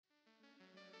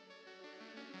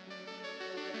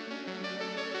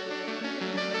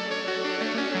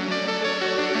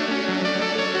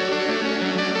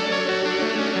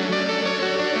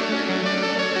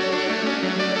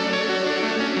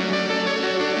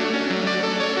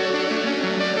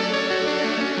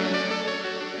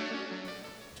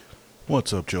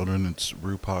What's up, children? It's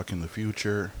Rupak in the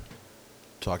future,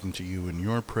 talking to you in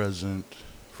your present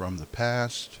from the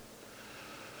past.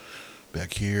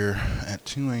 Back here at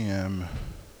 2 a.m.,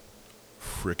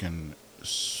 frickin'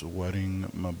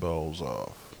 sweating my balls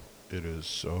off. It is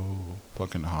so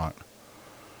fucking hot.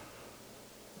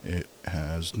 It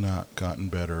has not gotten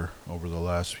better over the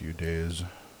last few days,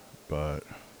 but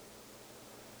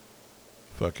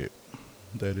fuck it.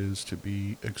 That is to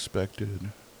be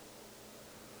expected.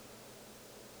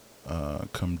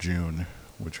 Come June,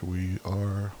 which we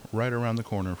are right around the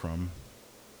corner from.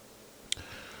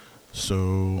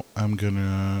 So I'm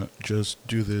gonna just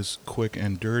do this quick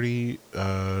and dirty.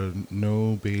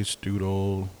 No bass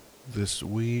doodle this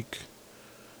week.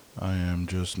 I am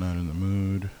just not in the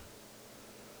mood.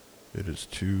 It is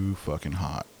too fucking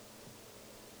hot.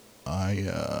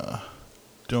 I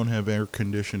don't have air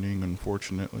conditioning,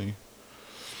 unfortunately.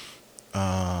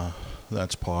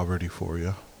 That's poverty for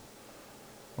you.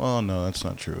 Well, no, that's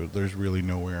not true. There's really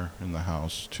nowhere in the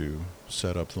house to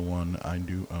set up the one I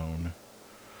do own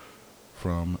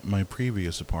from my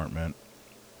previous apartment.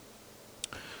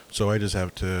 So we just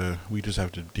have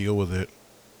to deal with it.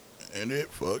 And it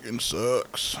fucking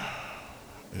sucks.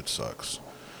 It sucks.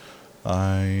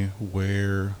 I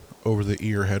wear over the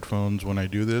ear headphones when I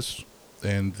do this.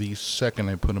 And the second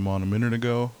I put them on a minute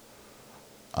ago,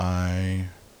 I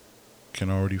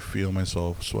can already feel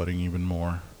myself sweating even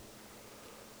more.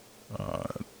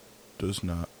 Does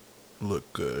not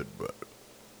look good, but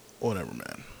whatever,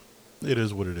 man. It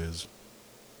is what it is.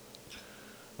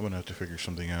 I'm gonna have to figure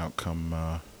something out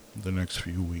come the next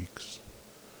few weeks,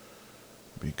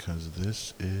 because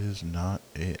this is not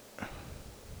it.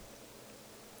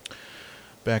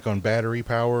 Back on battery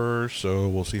power, so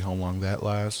we'll see how long that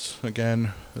lasts.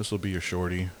 Again, this will be a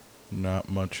shorty. Not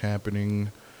much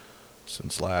happening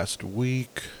since last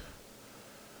week.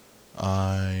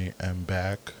 I am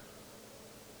back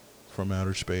from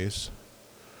outer space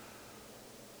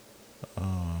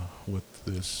with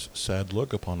this sad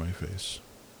look upon my face.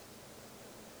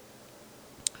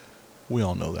 We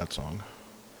all know that song.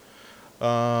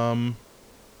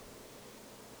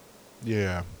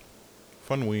 Yeah,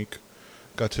 fun week.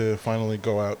 Got to finally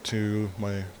go out to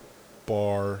my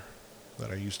bar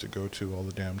that I used to go to all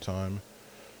the damn time.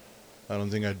 I don't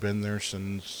think I'd been there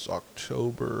since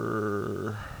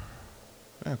October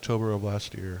of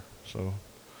last year. So,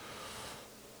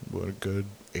 what, a good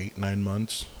 8-9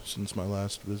 months since my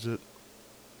last visit.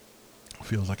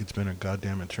 Feels like it's been a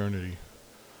goddamn eternity.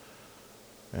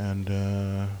 And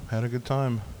had a good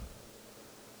time.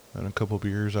 And a couple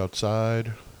beers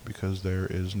outside, because there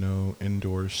is no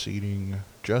indoor seating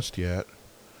just yet.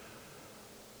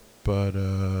 But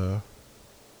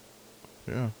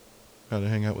yeah, had to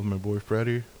hang out with my boy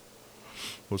Freddie.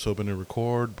 Was hoping to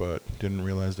record, but didn't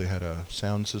realize they had a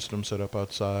sound system set up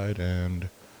outside. And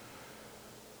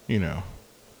you know,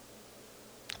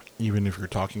 even if you're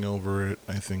talking over it,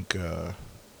 I think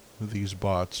these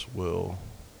bots will,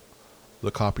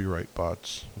 the copyright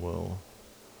bots will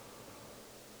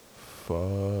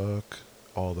fuck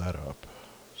all that up.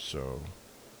 So,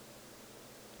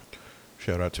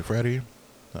 shout out to Freddie.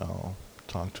 I'll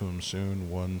talk to him soon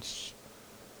once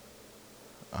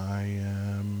I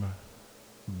am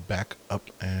back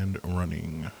up and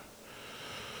running.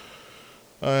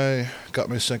 I got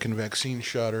my second vaccine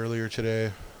shot earlier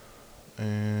today,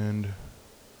 and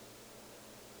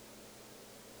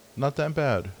not that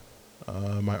bad.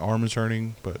 My arm is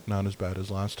hurting, but not as bad as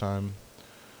last time.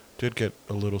 Did get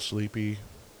a little sleepy,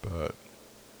 but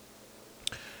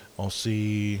I'll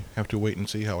see. Have to wait and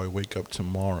see how I wake up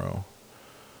tomorrow.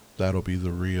 That'll be the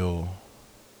real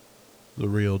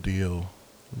deal.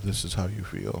 This is how you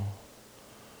feel.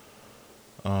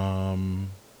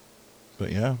 But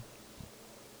yeah,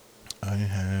 I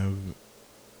have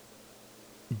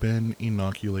been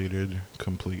inoculated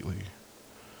completely.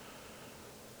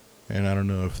 And I don't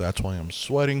know if that's why I'm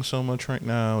sweating so much right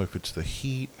now, if it's the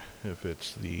heat, if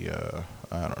it's the,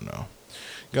 I don't know.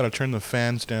 You gotta turn the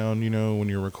fans down, when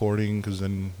you're recording, because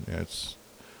then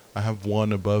I have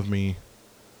one above me,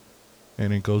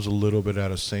 and it goes a little bit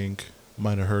out of sync.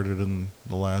 Might have heard it in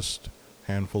the last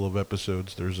handful of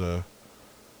episodes. There's a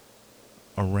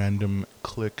random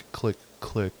click, click,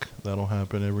 click that'll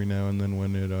happen every now and then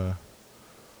when it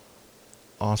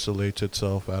oscillates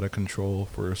itself out of control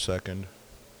for a second.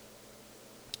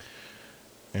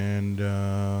 And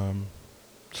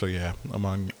so yeah,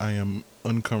 I am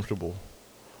uncomfortable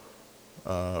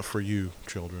for you,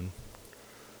 children,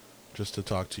 just to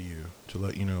talk to you, to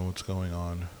let you know what's going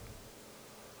on.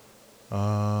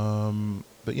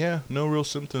 But yeah, no real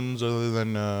symptoms other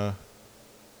than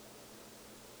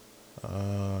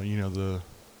the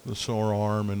the sore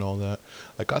arm and all that.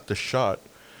 I got the shot,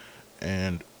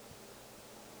 and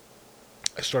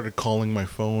I started calling my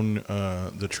phone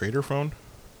the trader phone,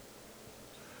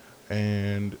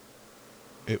 and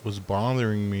it was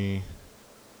bothering me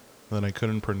that I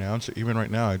couldn't pronounce it. Even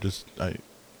right now, it just, I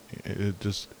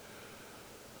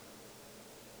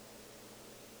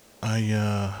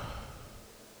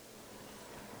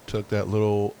took that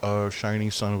little shiny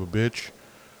son of a bitch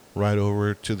right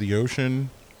over to the ocean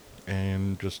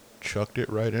and just chucked it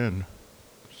right in.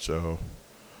 So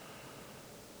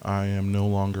I am no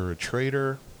longer a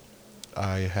trader.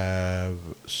 I have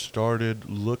started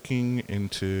looking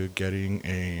into getting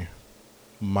a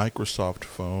Microsoft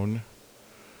phone,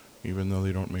 even though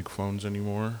they don't make phones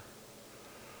anymore.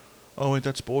 Oh wait,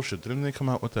 that's bullshit. Didn't they come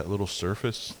out with that little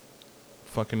Surface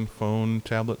fucking phone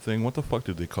tablet thing? What the fuck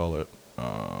did they call it?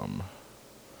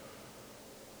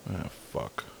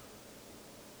 Fuck.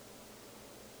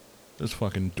 This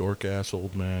fucking dork ass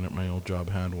old man at my old job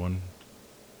had one.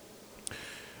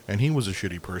 And he was a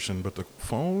shitty person, but the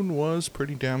phone was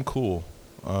pretty damn cool.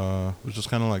 It was just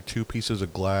kind of like two pieces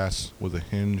of glass with a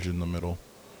hinge in the middle.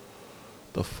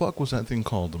 The fuck was that thing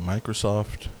called? The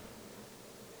Microsoft?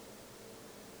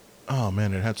 Oh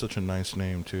man, it had such a nice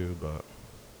name too, but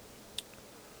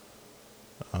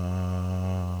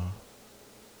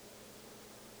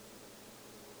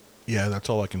yeah, that's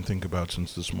all I can think about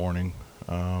since this morning.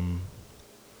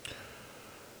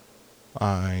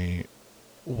 I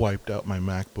wiped out my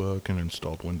MacBook and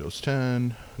installed Windows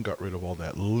 10. Got rid of all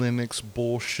that Linux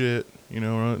bullshit. You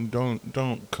know,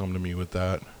 don't come to me with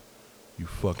that, you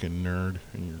fucking nerd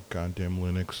and your goddamn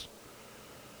Linux.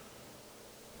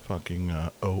 Fucking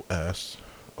OS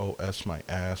my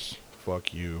ass.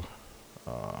 Fuck you.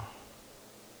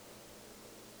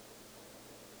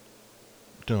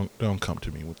 Don't come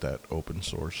to me with that open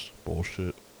source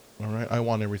bullshit. All right, I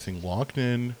want everything locked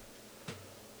in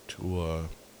to a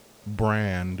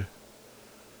brand,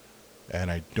 and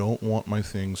I don't want my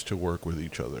things to work with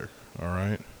each other. All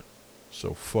right,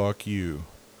 so fuck you,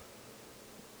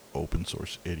 open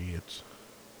source idiots.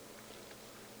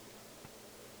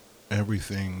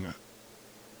 Everything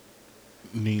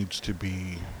needs to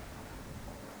be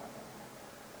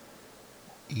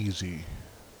easy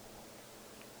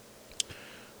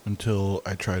until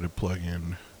I try to plug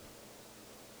in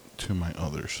to my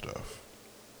other stuff.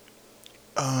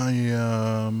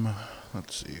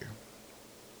 Let's see.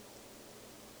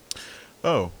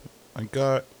 Oh,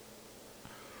 I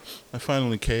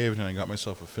finally caved and I got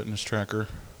myself a fitness tracker.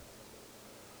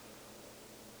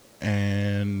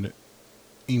 And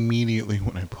immediately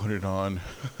when I put it on,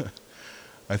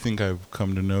 I think I've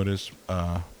come to notice,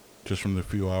 just from the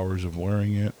few hours of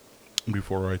wearing it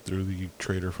before I threw the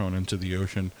trader phone into the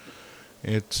ocean,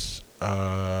 it's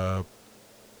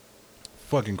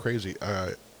fucking crazy.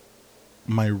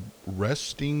 My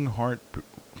resting heart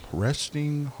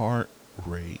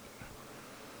rate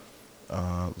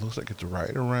looks like it's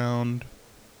right around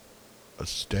a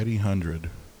steady 100,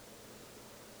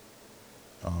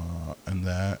 and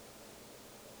that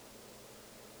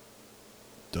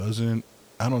doesn't.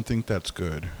 I don't think that's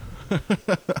good.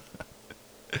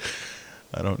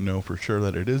 I don't know for sure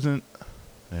that it isn't.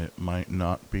 It might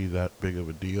not be that big of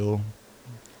a deal.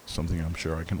 Something I'm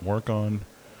sure I can work on.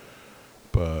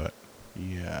 But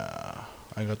yeah,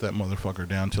 I got that motherfucker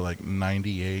down to like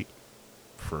 98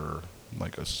 for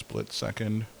like a split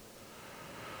second.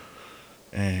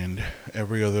 And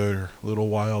every other little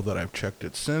while that I've checked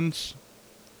it since,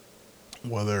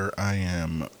 whether I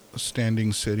am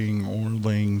standing, sitting, or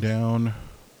laying down,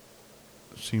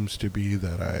 seems to be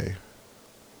that I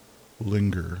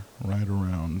linger right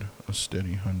around a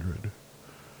steady 100.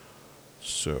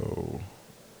 So,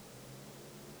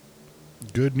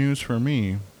 good news for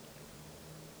me.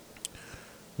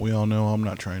 We all know I'm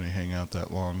not trying to hang out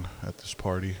that long at this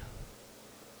party.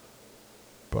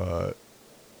 But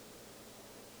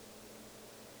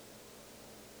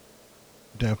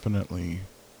definitely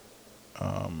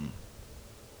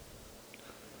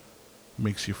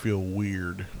makes you feel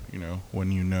weird,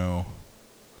 when you know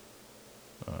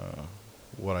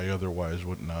what I otherwise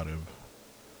would not have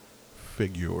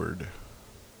figured.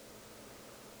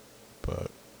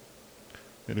 But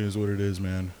it is what it is,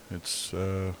 man. It's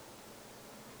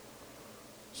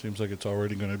seems like it's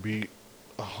already going to be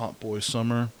a hot boy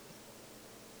summer.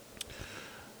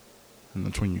 And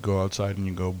that's when you go outside and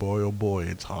you go, boy, oh boy,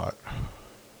 it's hot.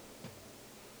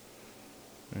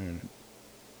 And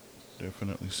it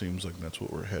definitely seems like that's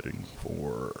what we're heading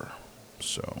for.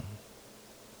 So,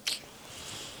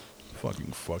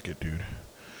 fucking fuck it, dude.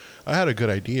 I had a good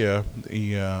idea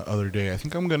the other day. I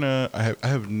think I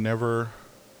have never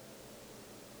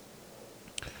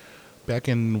back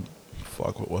in,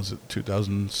 fuck, what was it,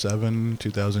 2007,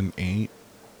 2008,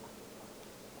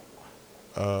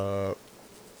 a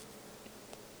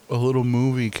little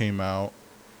movie came out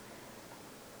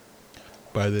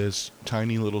by this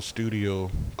tiny little studio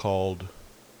called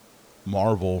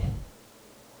Marvel.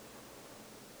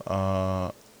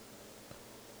 And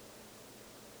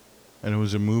it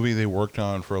was a movie they worked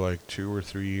on for like 2 or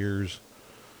 3 years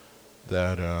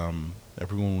that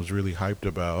everyone was really hyped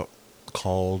about,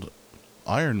 called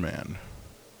Iron Man.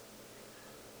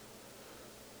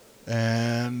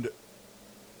 And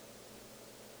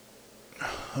I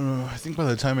don't know, I think by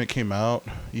the time it came out,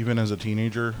 even as a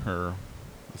teenager, or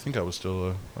I think I was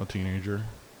still a teenager,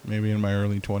 maybe in my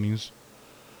early 20s,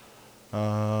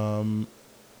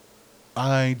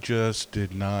 I just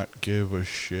did not give a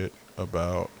shit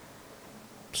about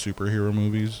superhero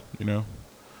movies, you know?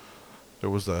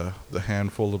 There was the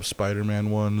handful of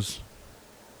Spider-Man ones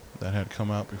that had come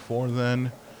out before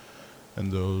then,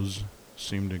 and those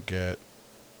seemed to get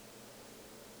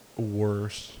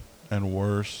worse and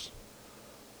worse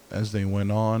as they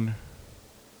went on,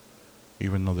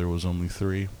 even though there was only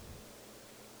 3.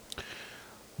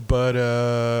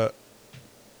 But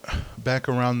back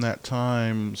around that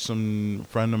time, some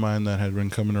friend of mine that had been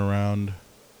coming around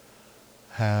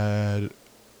had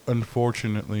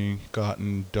unfortunately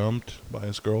gotten dumped by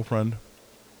his girlfriend,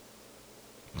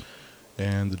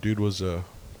 and the dude was a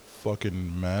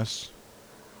fucking mess,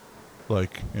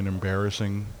 like an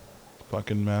embarrassing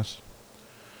fucking mess.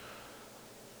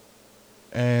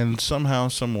 And somehow,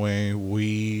 some way,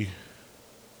 we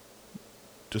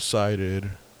decided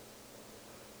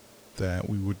that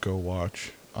we would go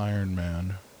watch Iron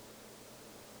Man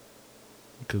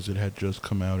because it had just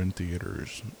come out in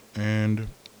theaters. And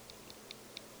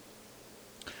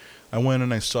I went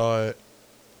and I saw it,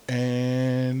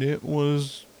 and it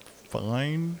was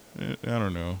fine. I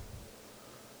don't know.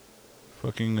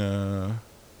 Fucking, I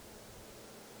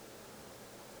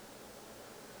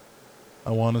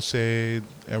want to say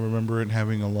I remember it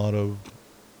having a lot of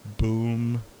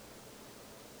boom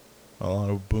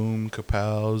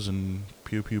kapows and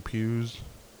pew pew pews.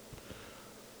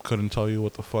 Couldn't tell you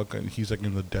what the fuck. He's like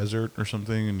in the desert or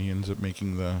something, and he ends up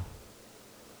making the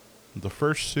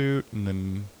first suit, and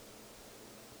then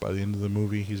by the end of the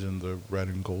movie, he's in the red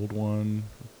and gold one.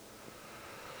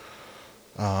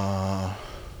 And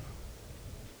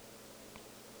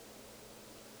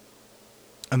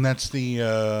that's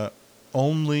the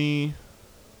only...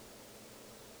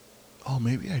 Oh,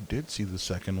 maybe I did see the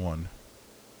second one.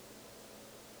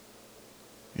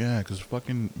 Yeah, because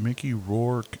fucking Mickey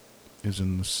Rourke is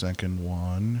in the second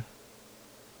one.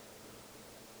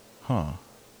 Huh.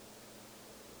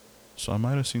 So I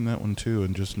might have seen that one too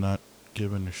and just not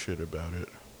given a shit about it.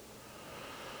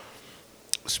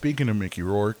 Speaking of Mickey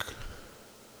Rourke,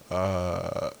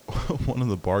 one of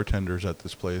the bartenders at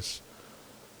this place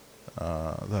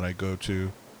that I go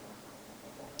to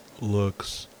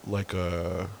looks like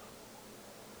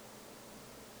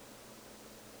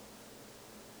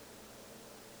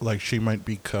she might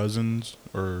be cousins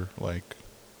or like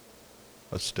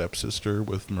a stepsister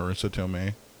with Marissa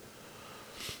Tomei.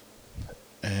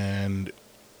 And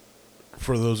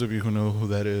for those of you who know who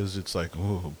that is, it's like,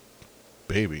 oh,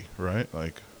 baby, right?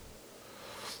 Like,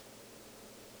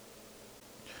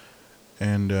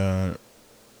 and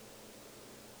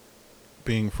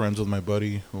being friends with my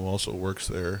buddy who also works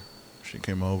there, she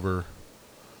came over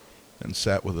and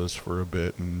sat with us for a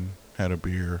bit and had a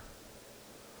beer.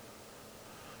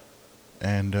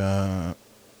 And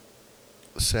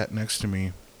sat next to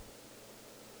me.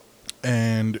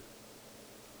 And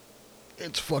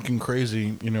it's fucking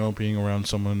crazy, you know, being around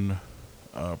someone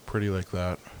pretty like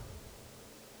that.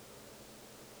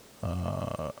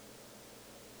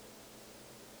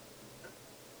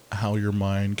 How your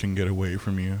mind can get away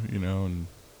from you, you know, and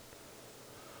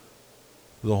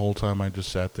the whole time I just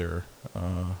sat there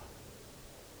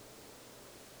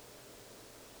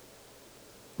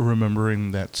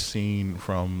remembering that scene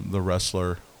from The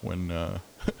Wrestler when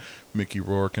Mickey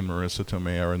Rourke and Marissa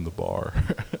Tomei are in the bar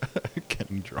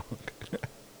getting drunk.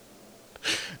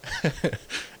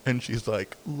 And she's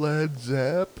like, Led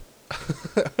Zepp?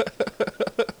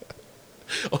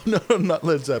 Oh, no, not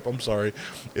Led Zepp. I'm sorry.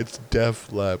 It's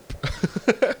Def Lep.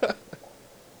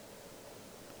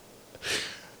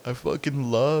 I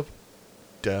fucking love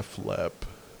Def Lep.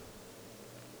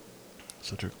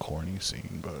 Such a corny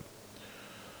scene, but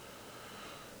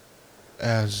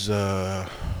as an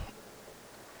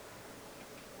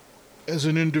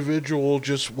individual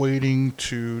just waiting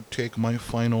to take my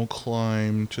final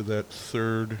climb to that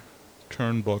third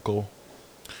turnbuckle,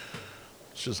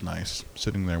 it's just nice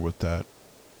sitting there with that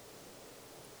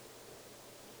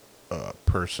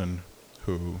person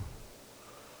who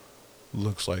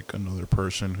looks like another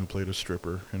person who played a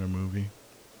stripper in a movie.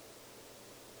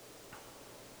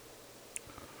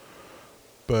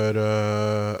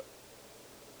 But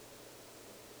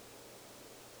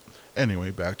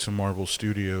anyway, back to Marvel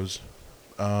Studios.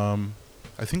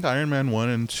 I think Iron Man 1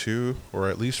 and 2, or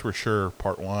at least for sure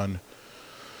part 1,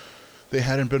 they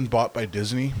hadn't been bought by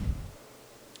Disney.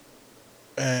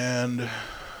 And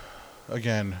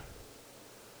again,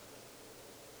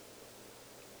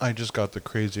 I just got the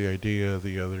crazy idea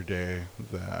the other day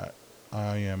that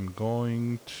I am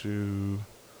going to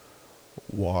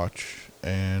watch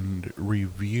and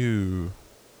review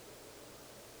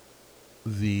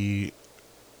the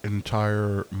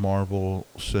entire Marvel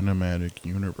Cinematic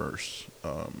Universe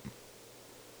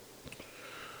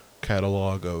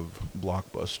catalog of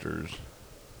blockbusters.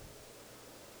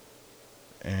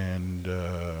 And,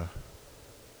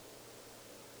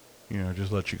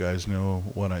 just let you guys know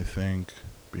what I think,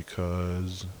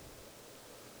 because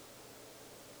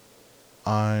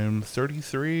I'm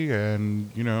 33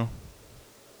 and,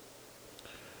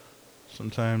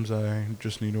 sometimes I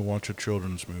just need to watch a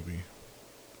children's movie.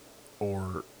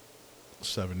 Or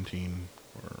 17,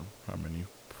 or how many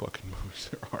fucking movies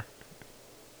there are.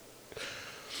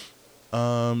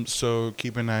 So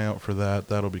keep an eye out for that.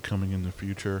 That'll be coming in the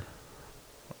future.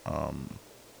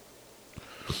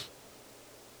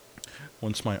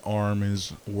 Once my arm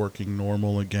is working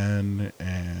normal again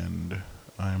and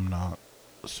I'm not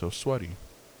so sweaty.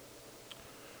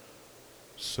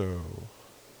 So,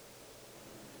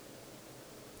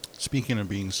 speaking of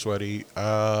being sweaty,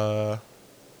 and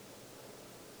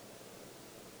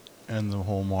the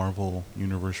whole Marvel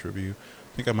Universe review,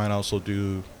 I think I might also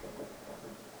do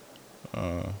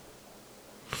the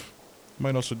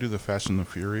Fast and the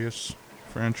Furious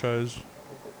franchise,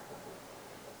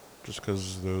 just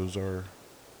because those are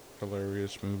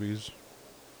hilarious movies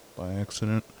by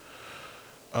accident.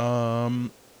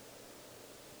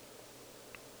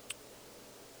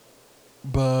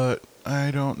 But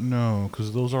I don't know,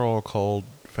 because those are all called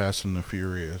Fast and the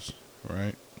Furious,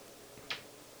 right?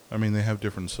 I mean, they have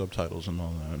different subtitles and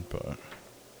all that, but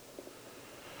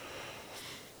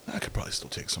I could probably still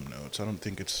take some notes. I don't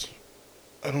think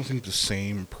the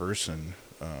same person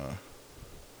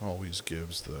always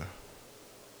gives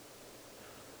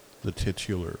the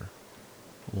titular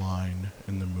line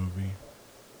in the movie.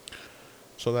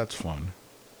 So that's fun.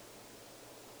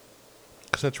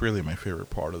 Because that's really my favorite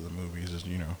part of the movies is,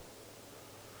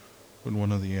 when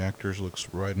one of the actors looks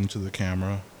right into the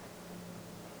camera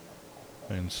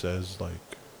and says, like,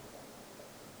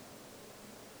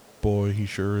 boy, he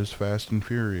sure is fast and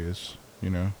furious,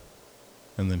 and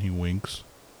then he winks,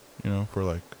 for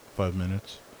like 5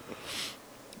 minutes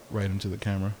right into the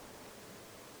camera.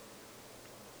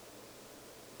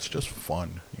 It's just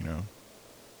fun, yeah,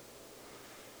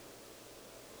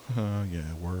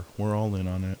 we're all in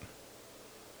on it.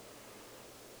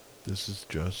 This is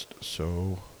just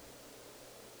so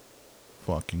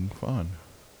fucking fun.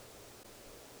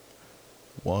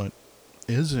 What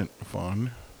isn't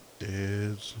fun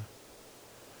is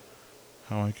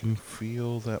how I can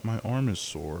feel that my arm is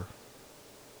sore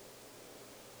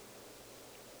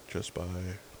just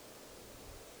by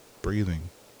breathing.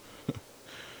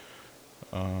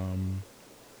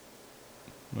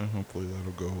 Hopefully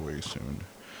that'll go away soon.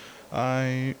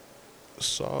 I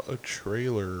saw a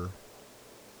trailer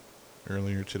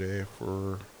earlier today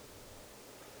for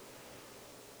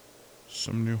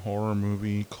some new horror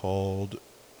movie called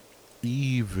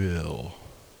Evil.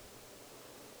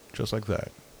 Just like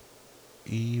that.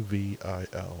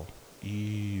 Evil.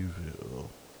 Evil.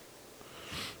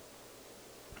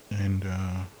 And,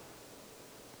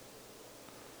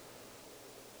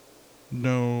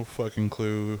 no fucking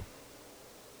clue.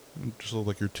 Just look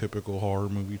like your typical horror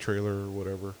movie trailer or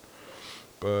whatever.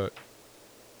 But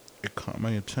it caught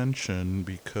my attention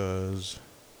because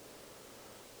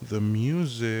the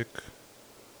music...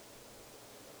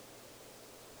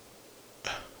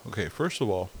 Okay, first of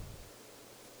all,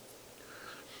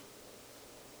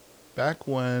 back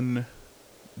when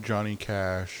Johnny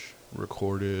Cash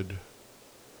recorded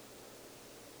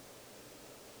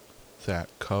that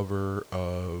cover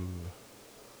of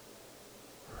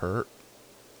Hurt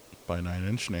by Nine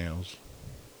Inch Nails,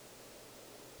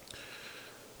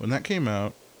 when that came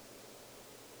out,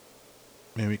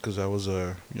 maybe because I was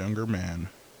a younger man,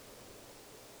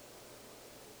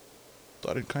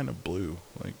 thought it kind of blew.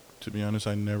 Like, to be honest,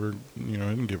 I never, I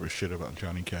didn't give a shit about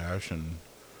Johnny Cash, and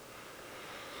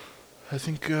I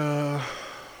think,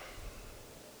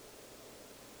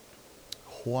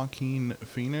 Joaquin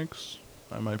Phoenix,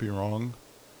 I might be wrong,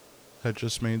 had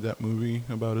just made that movie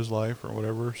about his life or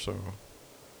whatever, so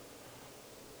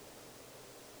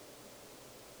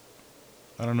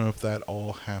I don't know if that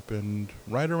all happened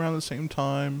right around the same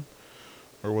time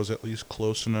or was at least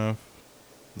close enough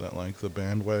that like the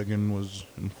bandwagon was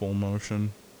in full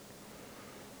motion.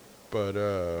 But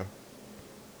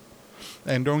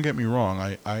and don't get me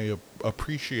wrong, I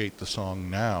appreciate the song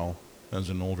now as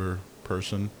an older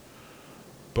person,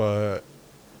 but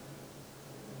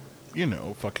you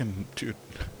know, fucking dude,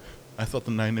 I thought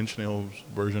the Nine Inch Nails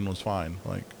version was fine.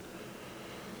 Like,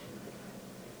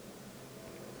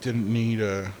 didn't need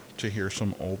to hear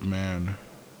some old man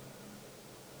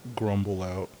grumble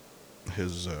out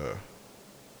his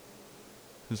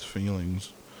his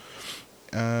feelings.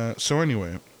 So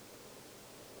anyway,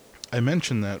 I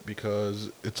mentioned that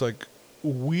because it's like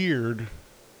weird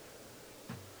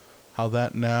how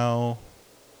that now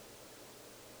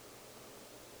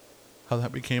how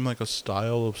that became like a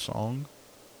style of song.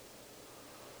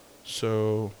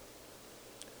 So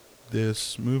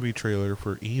this movie trailer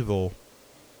for Evil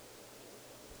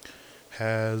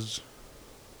has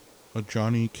a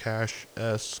Johnny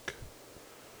Cash-esque,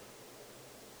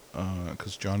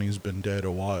 because Johnny's been dead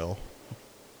a while,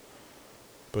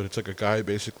 but it's like a guy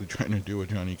basically trying to do a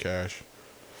Johnny Cash.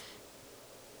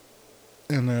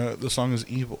 And the song is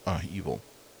Evil.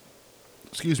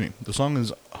 Excuse me. The song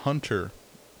is Hunter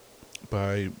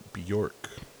by Bjork.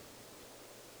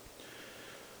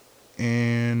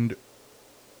 And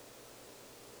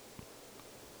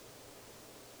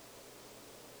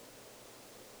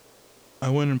I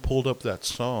went and pulled up that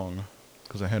song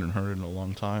because I hadn't heard it in a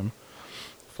long time.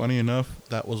 Funny enough,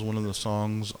 that was one of the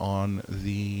songs on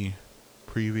the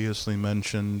previously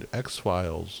mentioned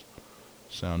X-Files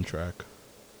soundtrack,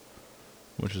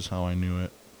 which is how I knew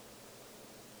it.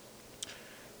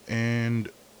 And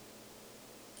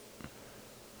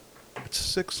it's a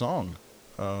sick song.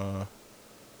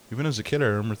 Even as a kid, I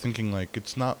remember thinking, like,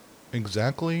 it's not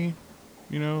exactly,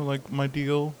 you know, like my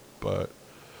deal, but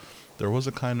there was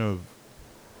a kind of,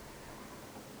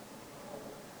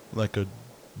 like, a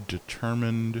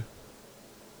determined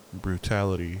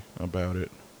brutality about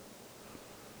it.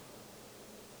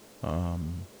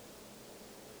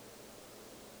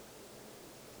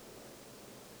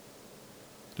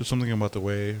 Just something about the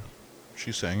way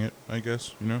she sang it, I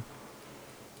guess, you know?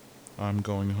 I'm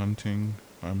going hunting,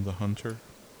 I'm the hunter.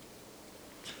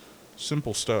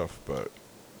 Simple stuff, but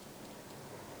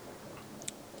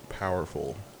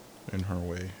powerful in her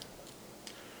way.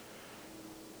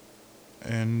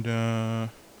 And,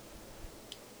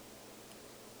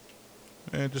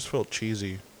 it just felt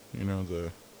cheesy, you know,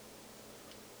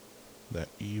 that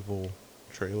Evil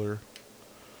trailer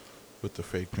with the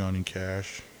fake Johnny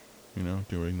Cash, you know,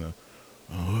 doing the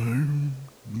I'm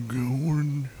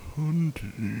going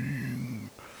hunting.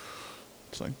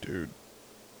 It's like, dude,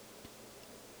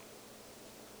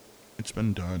 it's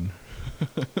been done.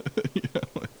 Yeah,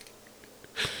 like,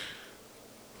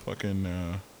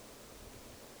 fucking,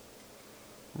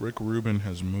 Rick Rubin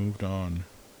has moved on.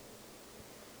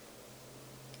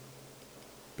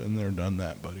 Been there, done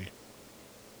that, buddy.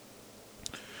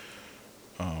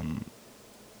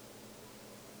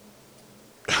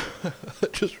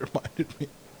 That just reminded me.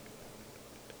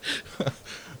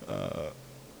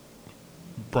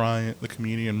 The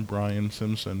comedian Brian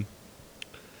Simpson,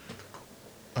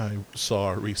 I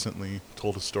saw recently,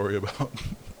 told a story about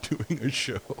doing a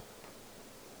show,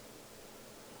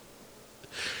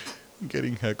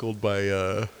 getting heckled by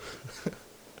a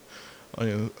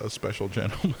special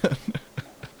gentleman.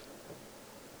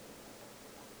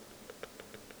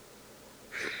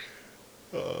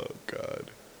 Oh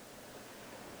God,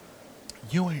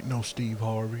 you ain't no Steve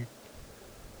Harvey.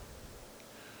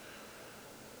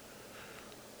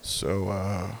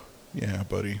 So yeah,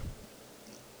 buddy,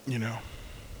 you know,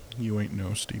 you ain't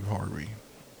no Steve Harvey.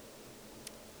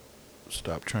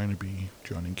 Stop trying to be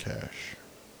Johnny Cash.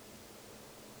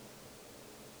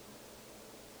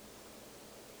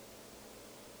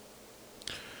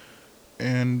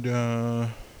 And,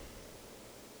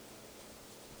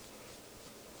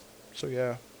 so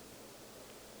yeah.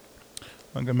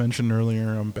 Like I mentioned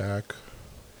earlier, I'm back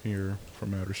here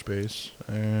from outer space,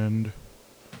 and,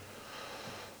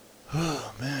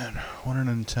 oh man, what an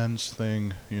intense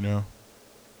thing, you know.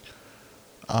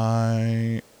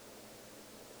 I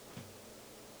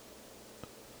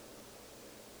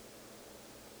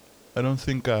don't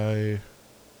think I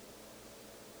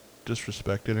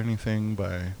disrespected anything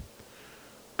by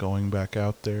going back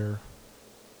out there,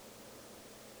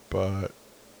 but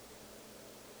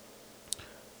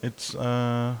it's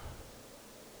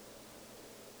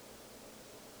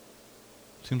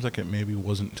seems like it maybe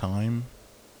wasn't time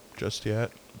just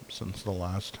yet, since the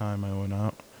last time I went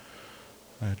out.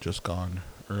 I had just gone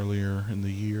earlier in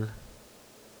the year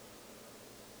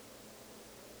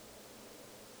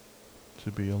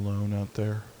to be alone out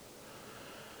there.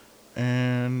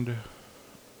 And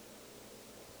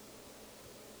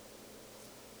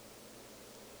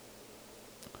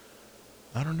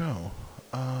I don't know.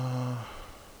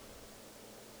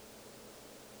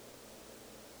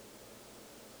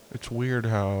 It's weird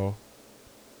how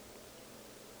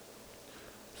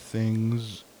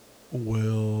things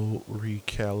will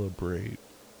recalibrate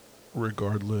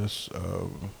regardless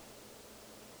of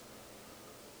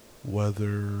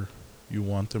whether you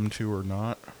want them to or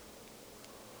not.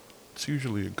 It's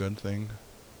usually a good thing.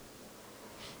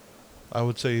 I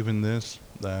would say even this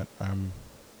that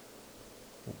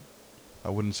I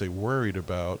wouldn't say worried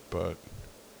about, but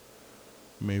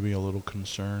maybe a little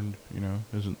concerned,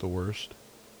 isn't the worst.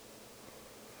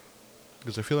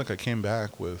 Because I feel like I came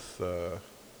back with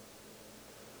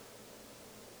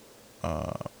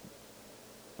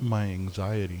my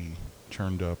anxiety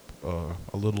turned up a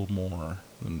little more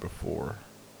than before,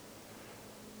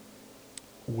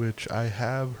 which I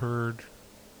have heard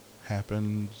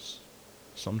happens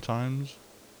sometimes.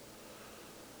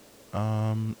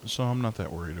 So I'm not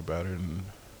that worried about it,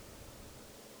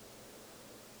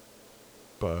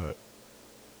 but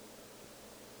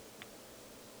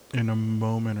in a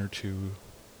moment or two,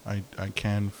 I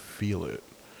can feel it.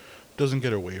 Doesn't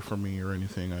get away from me or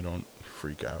anything. I don't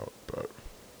freak out, but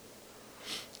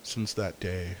since that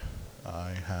day,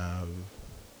 I have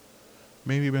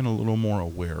maybe been a little more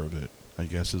aware of it, I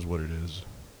guess is what it is.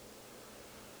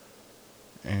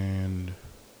 And,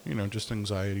 just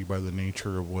anxiety by the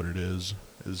nature of what it is,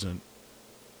 isn't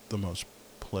the most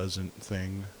pleasant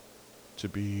thing to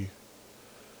be,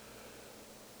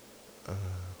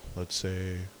 let's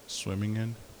say, swimming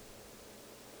in.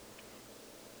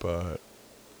 But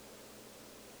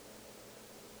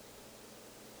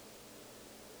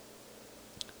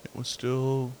it was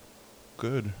still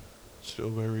good. Still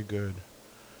very good.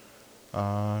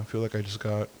 I feel like I just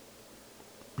got,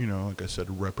 like I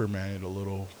said, reprimanded a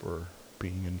little for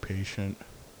being impatient.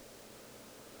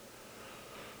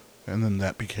 And then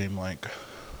that became like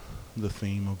the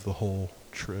theme of the whole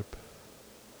trip.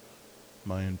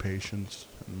 My impatience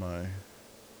and my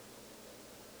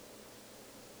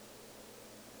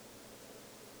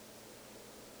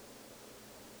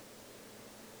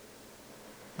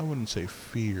I wouldn't say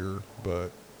fear,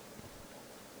 but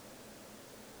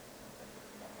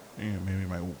maybe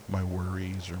my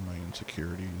worries or my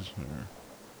insecurities, or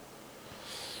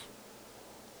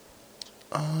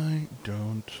I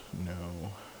don't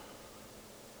know.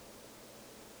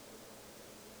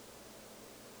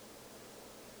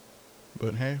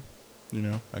 But hey,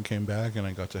 I came back and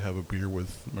I got to have a beer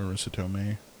with Marissa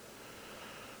Tomei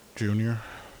Jr.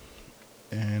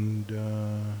 and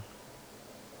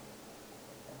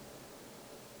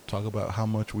talk about how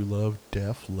much we love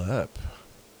Def Lep.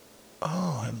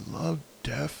 Oh, I love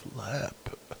Def Lep.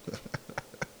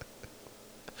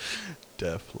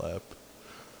 Def Lep.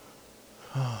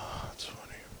 Oh, that's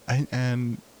funny.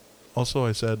 And also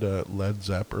I said Led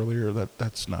Zepp earlier.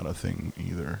 That's not a thing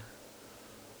either.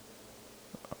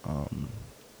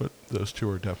 But those two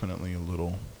are definitely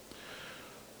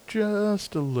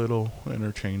just a little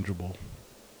interchangeable.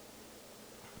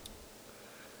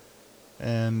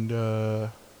 And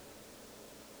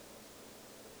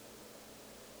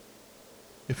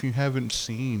if you haven't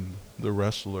seen The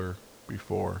Wrestler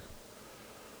before,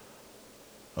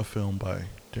 a film by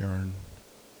Darren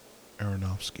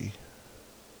Aronofsky,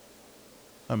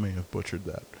 I may have butchered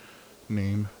that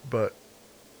name, but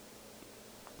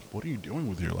what are you doing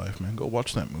with your life, man? Go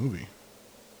watch that movie.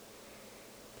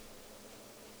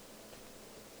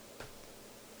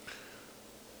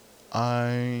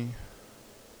 I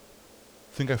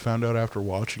think I found out after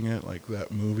watching it, like,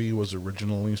 that movie was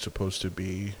originally supposed to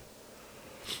be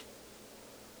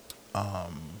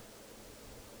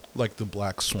like the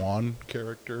Black Swan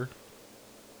character.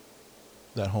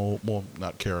 That whole, well,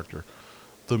 not character,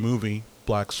 the movie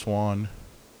Black Swan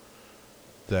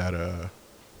that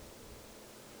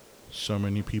so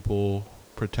many people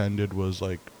pretended was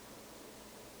like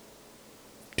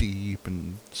deep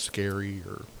and scary,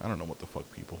 or I don't know what the fuck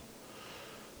people.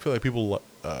 I feel like people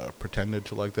pretended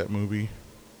to like that movie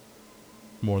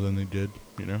more than they did,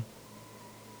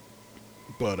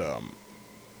 But oh,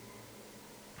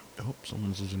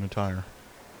 someone's losing a tire.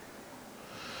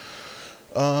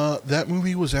 That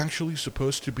movie was actually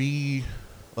supposed to be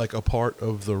like a part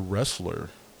of The Wrestler.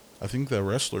 I think the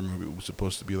Wrestler movie was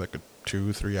supposed to be like a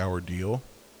 2-3 hour deal.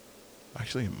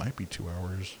 Actually, it might be 2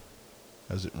 hours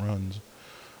as it runs.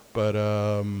 But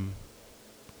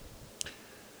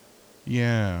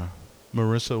yeah,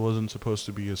 Marissa wasn't supposed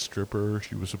to be a stripper.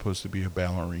 She was supposed to be a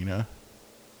ballerina.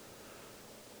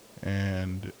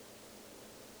 And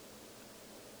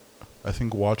I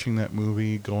think watching that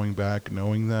movie, going back,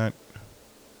 knowing that,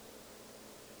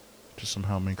 just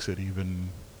somehow makes it even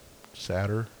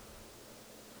sadder.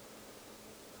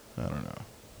 I don't know.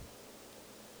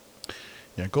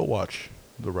 Yeah, go watch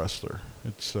The Wrestler.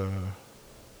 It's a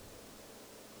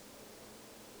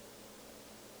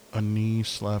knee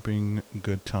slapping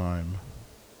good time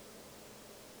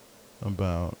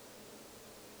about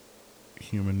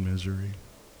human misery.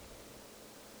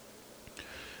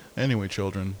 Anyway,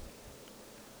 children,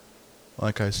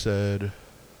 like I said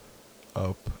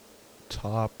up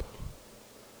top,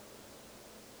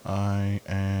 I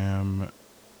am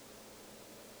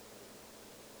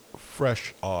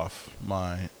fresh off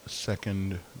my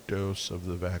second dose of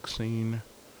the vaccine.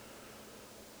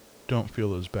 Don't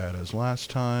feel as bad as last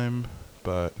time,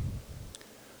 but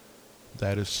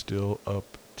that is still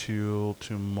up till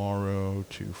tomorrow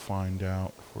to find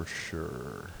out for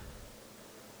sure.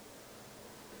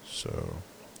 So,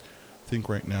 I think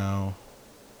right now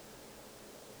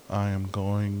I am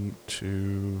going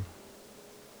to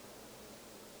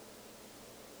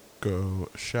go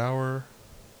shower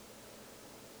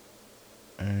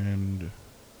and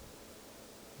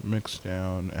mix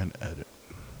down and edit.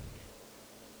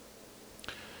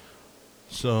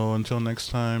 So until next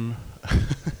time,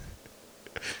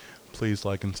 please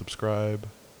like and subscribe.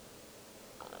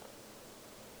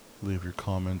 Leave your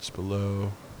comments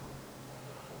below.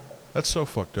 That's so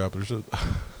fucked up. There's a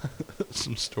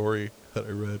some story that I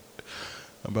read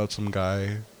about some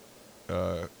guy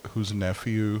whose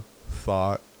nephew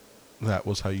thought that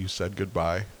was how you said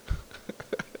goodbye.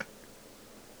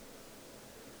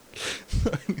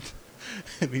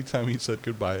 Anytime he said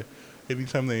goodbye,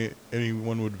 anytime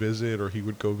anyone would visit or he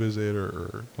would go visit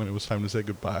or when it was time to say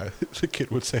goodbye, the kid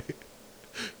would say,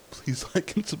 "Please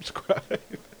like and subscribe."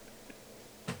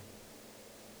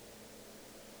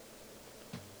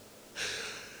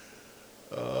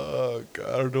 God,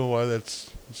 I don't know why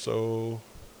that's so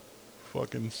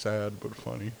fucking sad but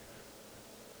funny.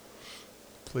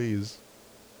 Please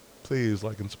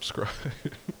like and subscribe.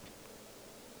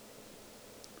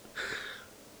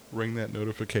 Ring that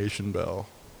notification bell.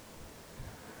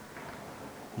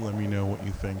 Let me know what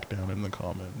you think down in the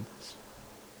comments.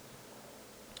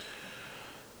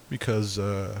 Because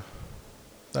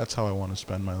that's how I want to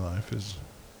spend my life, is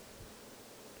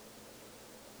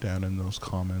down in those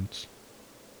comments.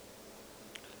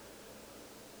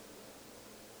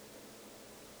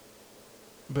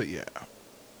 But yeah,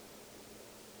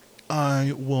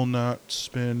 I will not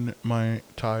spin my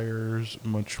tires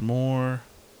much more.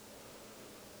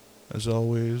 As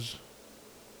always,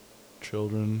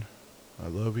 children, I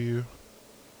love you.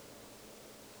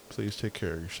 Please take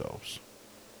care of yourselves.